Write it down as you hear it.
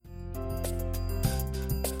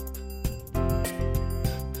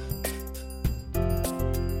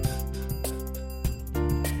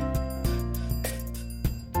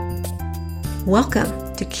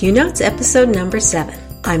Welcome to Q Notes episode number 7.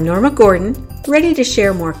 I'm Norma Gordon, ready to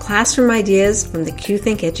share more classroom ideas from the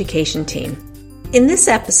QThink education team. In this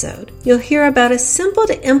episode, you'll hear about a simple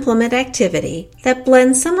to implement activity that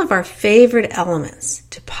blends some of our favorite elements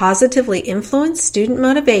to positively influence student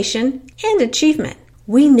motivation and achievement.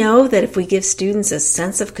 We know that if we give students a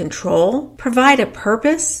sense of control, provide a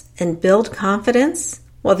purpose, and build confidence,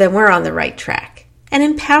 well, then we're on the right track. And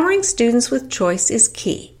empowering students with choice is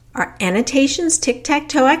key. Our Annotations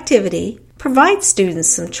Tic-Tac-Toe activity provides students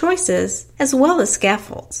some choices as well as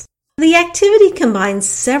scaffolds. The activity combines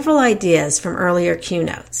several ideas from earlier Q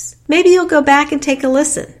Notes. Maybe you'll go back and take a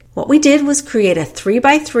listen. What we did was create a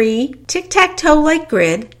 3x3 tic-tac-toe-like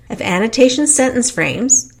grid of annotation sentence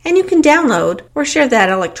frames, and you can download or share that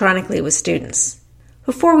electronically with students.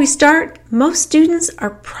 Before we start, most students are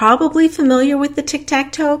probably familiar with the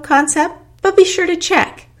tic-tac-toe concept, but be sure to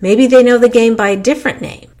check. Maybe they know the game by a different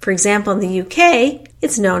name. For example, in the UK,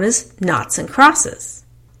 it's known as noughts and crosses.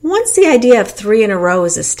 Once the idea of 3 in a row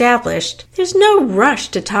is established, there's no rush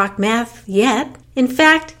to talk math yet. In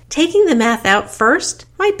fact, taking the math out first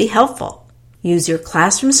might be helpful. Use your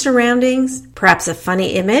classroom surroundings, perhaps a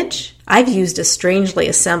funny image. I've used a strangely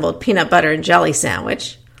assembled peanut butter and jelly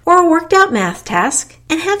sandwich, or a worked out math task,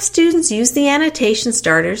 and have students use the annotation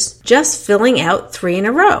starters just filling out 3 in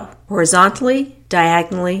a row, horizontally,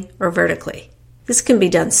 diagonally, or vertically. This can be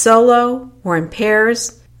done solo or in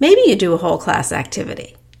pairs. Maybe you do a whole class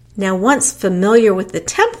activity. Now, once familiar with the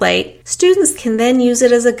template, students can then use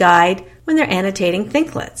it as a guide when they're annotating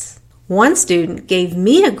Thinklets. One student gave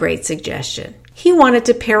me a great suggestion. He wanted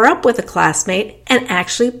to pair up with a classmate and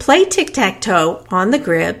actually play tic-tac-toe on the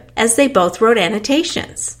grid as they both wrote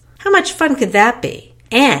annotations. How much fun could that be?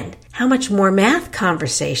 And how much more math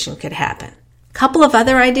conversation could happen? Couple of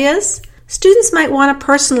other ideas? Students might want to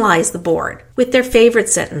personalize the board with their favorite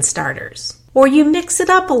sentence starters. Or you mix it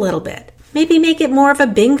up a little bit. Maybe make it more of a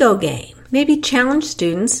bingo game. Maybe challenge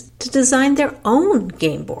students to design their own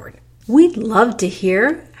game board. We'd love to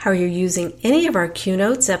hear how you're using any of our Q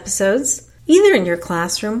Notes episodes, either in your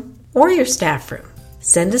classroom or your staff room.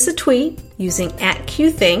 Send us a tweet using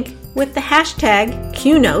 @QThink with the hashtag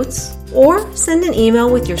QNotes, or send an email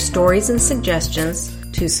with your stories and suggestions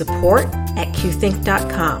to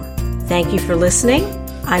support@qthink.com. Thank you for listening.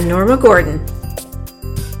 I'm Norma Gordon.